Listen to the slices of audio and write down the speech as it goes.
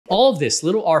All of this,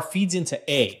 little r, feeds into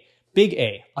A, big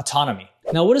A, autonomy.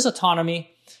 Now, what is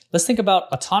autonomy? Let's think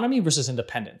about autonomy versus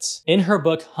independence. In her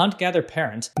book, Hunt, Gather,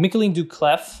 Parent, Micheline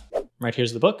Duclef, right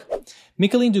here's the book,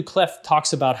 Micheline Duclef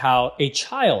talks about how a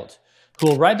child who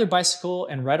will ride their bicycle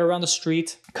and ride around the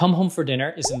street, come home for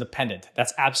dinner, is independent.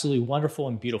 That's absolutely wonderful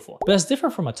and beautiful. But that's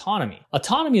different from autonomy.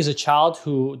 Autonomy is a child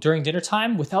who, during dinner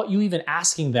time, without you even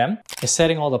asking them, is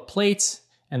setting all the plates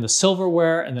and the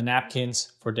silverware and the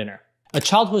napkins for dinner. A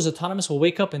child who is autonomous will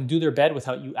wake up and do their bed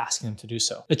without you asking them to do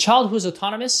so. A child who is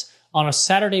autonomous on a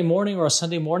Saturday morning or a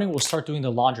Sunday morning will start doing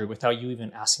the laundry without you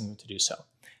even asking them to do so.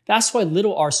 That's why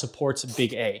little r supports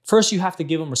big A. First, you have to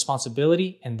give them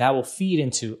responsibility, and that will feed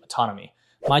into autonomy.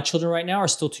 My children right now are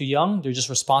still too young. They're just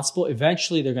responsible.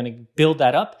 Eventually, they're going to build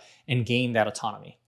that up and gain that autonomy.